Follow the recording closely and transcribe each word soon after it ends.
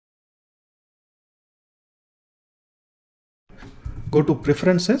go to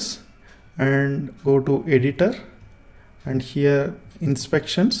preferences and go to editor, and here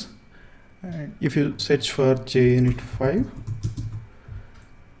inspections, and if you search for JUnit 5,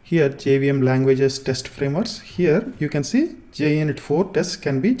 here JVM languages test frameworks, here you can see JUnit 4 tests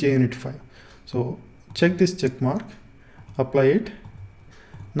can be JUnit 5. So check this check mark, apply it.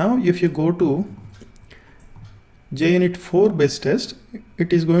 Now if you go to JUnit 4 base test,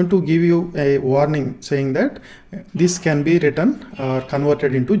 it is going to give you a warning saying that this can be written or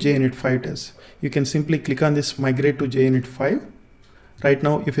converted into JUnit 5 test. You can simply click on this migrate to JUnit 5. Right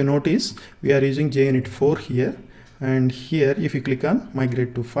now, if you notice, we are using JUnit 4 here, and here if you click on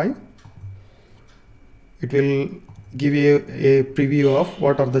migrate to 5, it will give you a preview of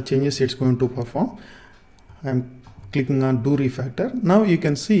what are the changes it's going to perform. I'm clicking on do refactor. Now you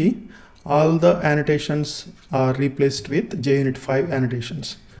can see all the annotations are replaced with JUnit 5 annotations.